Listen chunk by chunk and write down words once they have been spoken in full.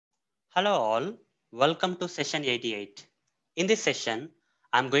Hello all, welcome to session 88. In this session,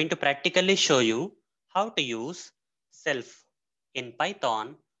 I'm going to practically show you how to use self in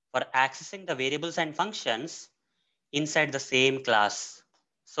Python for accessing the variables and functions inside the same class.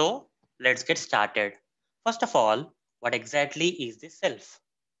 So let's get started. First of all, what exactly is the self?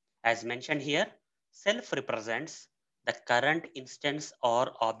 As mentioned here, self represents the current instance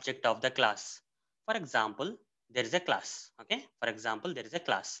or object of the class. For example, there is a class. Okay, for example, there is a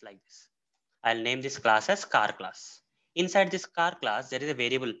class like this. I'll name this class as car class. Inside this car class, there is a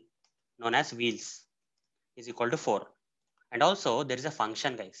variable known as wheels is equal to 4. And also there is a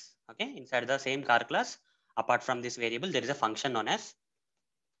function, guys. Okay, inside the same car class, apart from this variable, there is a function known as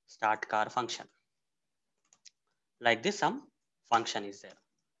start car function. Like this, some function is there.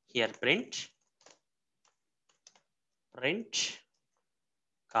 Here print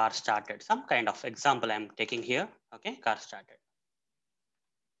car started. Some kind of example I'm taking here. Okay, car started.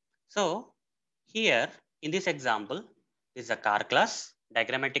 So here in this example, this is a car class.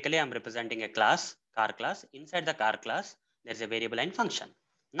 Diagrammatically, I'm representing a class, car class. Inside the car class, there's a variable and function.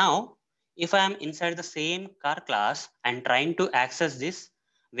 Now, if I am inside the same car class and trying to access this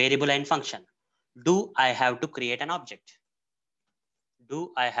variable and function, do I have to create an object?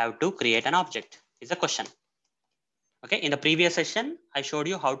 Do I have to create an object? Is a question. Okay, in the previous session, I showed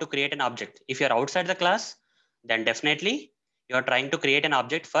you how to create an object. If you're outside the class, then definitely you're trying to create an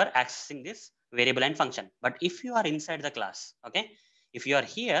object for accessing this variable and function. But if you are inside the class, okay, if you are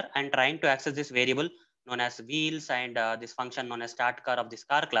here and trying to access this variable known as wheels and this function known as start car of this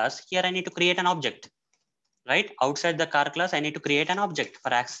car class, here I need to create an object, right? Outside the car class, I need to create an object for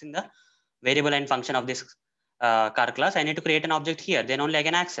accessing the variable and function of this car class. I need to create an object here, then only I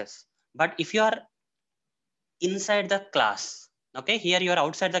can access. But if you are inside the class. Okay, here you are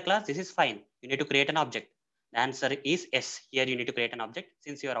outside the class. This is fine. You need to create an object. The answer is yes. Here you need to create an object.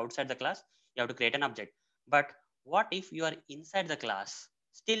 Since you are outside the class, you have to create an object. But what if you are inside the class?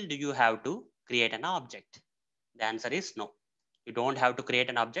 Still, do you have to create an object? The answer is no. You don't have to create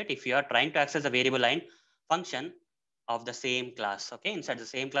an object if you are trying to access a variable line function of the same class. Okay, inside the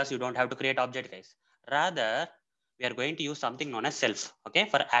same class, you don't have to create object, guys. Rather, we are going to use something known as self. Okay,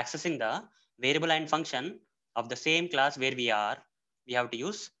 for accessing the variable line function of the same class where we are, we have to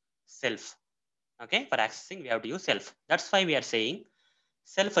use self. Okay, for accessing, we have to use self. That's why we are saying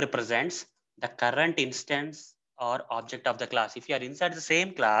self represents the current instance or object of the class. If you are inside the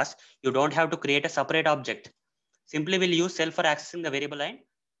same class, you don't have to create a separate object. Simply we'll use self for accessing the variable line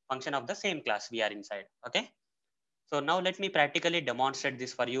function of the same class we are inside. Okay. So now let me practically demonstrate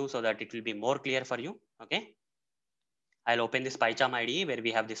this for you so that it will be more clear for you. Okay. I'll open this PyCharm IDE where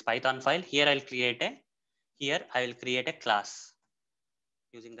we have this Python file. Here I will create a class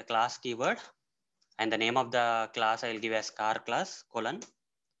using the class keyword, and the name of the class I will give as car class colon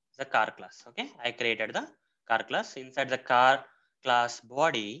the car class. Okay, I created the car class. Inside the car class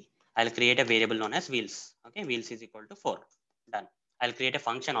body, I'll create a variable known as wheels. Okay, wheels is equal to 4. Done. I'll create a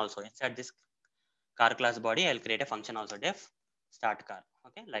function also inside this car class body. I'll create a function also, def start car.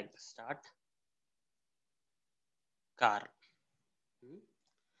 Okay, like this, start car.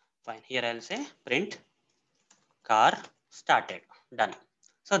 Fine. Here I'll say print car started. Done.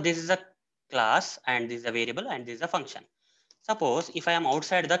 So this is a class and this is a variable and this is a function. Suppose if I am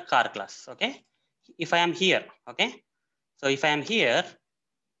outside the car class, okay, if I am here, okay, so if I am here,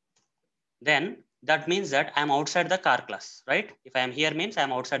 then that means that I am outside the car class, right? If I am here means I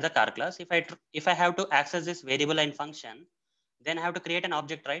am outside the car class. If I have to access this variable and function, then I have to create an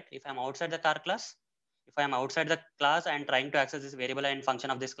object, right? If I'm outside the car class, if I'm outside the class and trying to access this variable and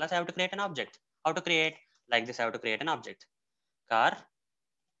function of this class, I have to create an object. How to create? Like this, I have to create an object. Car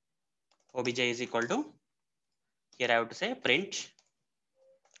obj is equal to, here I have to say print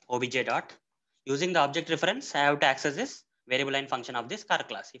obj dot. Using the object reference, I have to access this variable and function of this car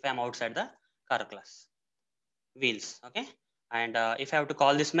class if I am outside the car class. Wheels, okay? And if I have to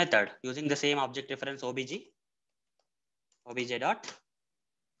call this method using the same object reference obj dot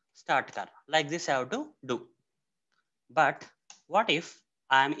start car, like this I have to do. But what if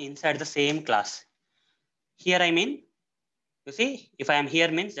I am inside the same class? Here I mean, you see, if I am here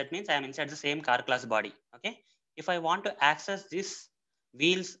means that means I am inside the same car class body. Okay. If I want to access this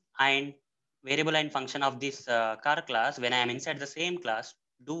wheels and variable and function of this car class when I am inside the same class,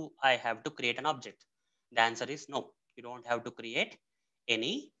 do I have to create an object? The answer is no. You don't have to create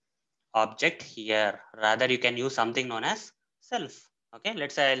any object here. Rather, you can use something known as self. Okay.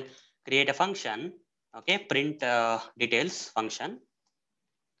 Let's say I'll create a function. Okay. Print details function.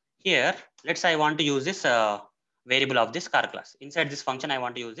 Here, let's say I want to use this variable of this car class. Inside this function, I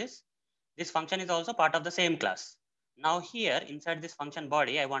want to use this. This function is also part of the same class. Now here inside this function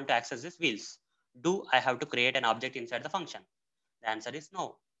body, I want to access this wheels. Do I have to create an object inside the function? The answer is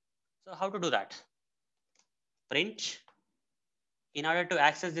no. So how to do that? Print. In order to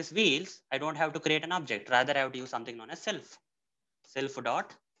access these wheels, I don't have to create an object. Rather, I have to use something known as self. Self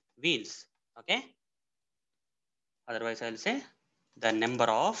dot wheels. Okay. Otherwise, I'll say the number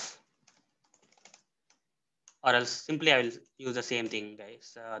of, or else simply I will use the same thing,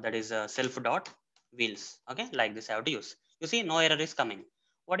 guys. That is self dot wheels. Okay, like this I have to use. You see, no error is coming.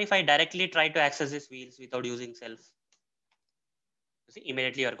 What if I directly try to access these wheels without using self? You see,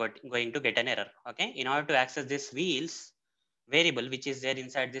 immediately you are going to get an error. Okay, in order to access this wheels variable which is there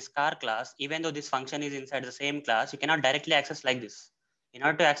inside this car class, even though this function is inside the same class, you cannot directly access like this. In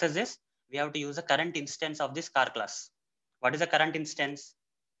order to access this, we have to use the current instance of this car class. What is the current instance?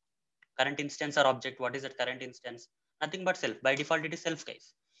 Current instance or object. What is that current instance? Nothing but self. By default, it is self,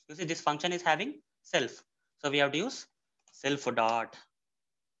 guys. You see, this function is having self. So we have to use self dot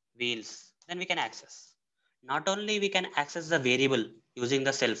wheels. Then we can access. Not only we can access the variable using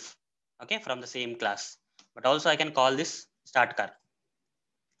the self, okay, from the same class, but also I can call this start car.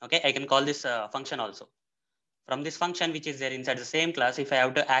 Okay, I can call this function also. From this function which is there inside the same class, if I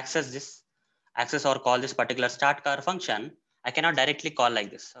have to access or call this particular start car function, I cannot directly call like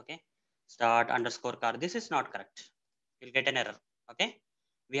this. Okay, start underscore car. This is not correct. You'll get an error. Okay,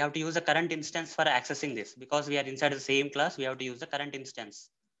 we have to use the current instance for accessing this because we are inside the same class. We have to use the current instance.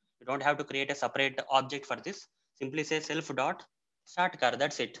 You don't have to create a separate object for this. Simply say self dot start car.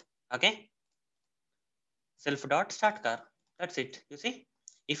 That's it. Okay, self dot start car. That's it. You see,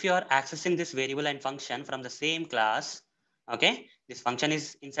 if you are accessing this variable and function from the same class, okay, this function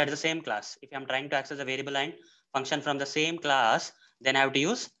is inside the same class. If I'm trying to access a variable and function from the same class, then I have to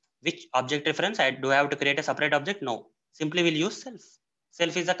use which object reference? Do I have to create a separate object? No, simply will use self.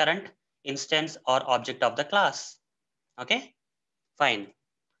 Self is the current instance or object of the class. Okay, fine.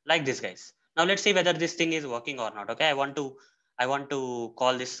 Like this, guys. Now let's see whether this thing is working or not. Okay, I want to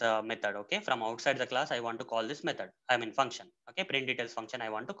call this method. Okay, from outside the class, I want to call this method. I mean function. Okay, print details function I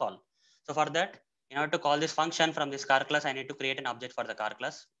want to call. So for that, in order to call this function from this car class, I need to create an object for the car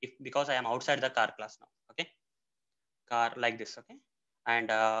class. If because I am outside the car class now. Okay, car like this. Okay, and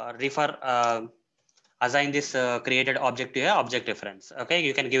assign this created object to a object reference. Okay,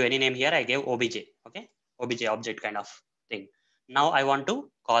 you can give any name here. I gave obj. Okay, obj object kind of thing. Now I want to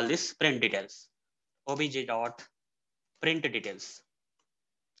call this print details. Obj dot print details.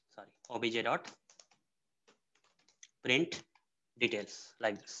 Sorry, obj dot print details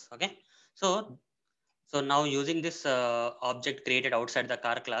like this. Okay, so now using this object created outside the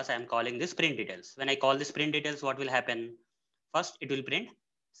car class, I am calling this print details. When I call this print details, what will happen? First, it will print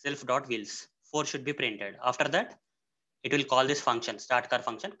self dot wheels. 4 should be printed. After that, it will call this function start car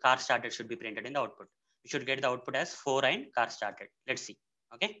function. Car started should be printed in the output. You should get the output as 4 and car started. Let's see.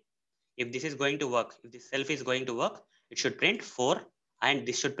 Okay, if this is going to work, if this self is going to work, it should print 4 and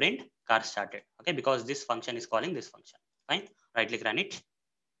this should print car started. Okay, because this function is calling this function. Fine, right click, run it.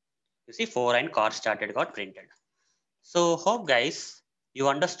 You see 4 and car started got printed. So hope guys you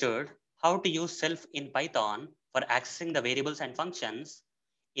understood how to use self in Python for accessing the variables and functions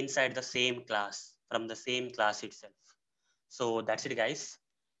inside the same class from the same class itself. So that's it, guys.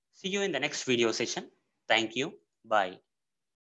 See you in the next video session. Thank you. Bye.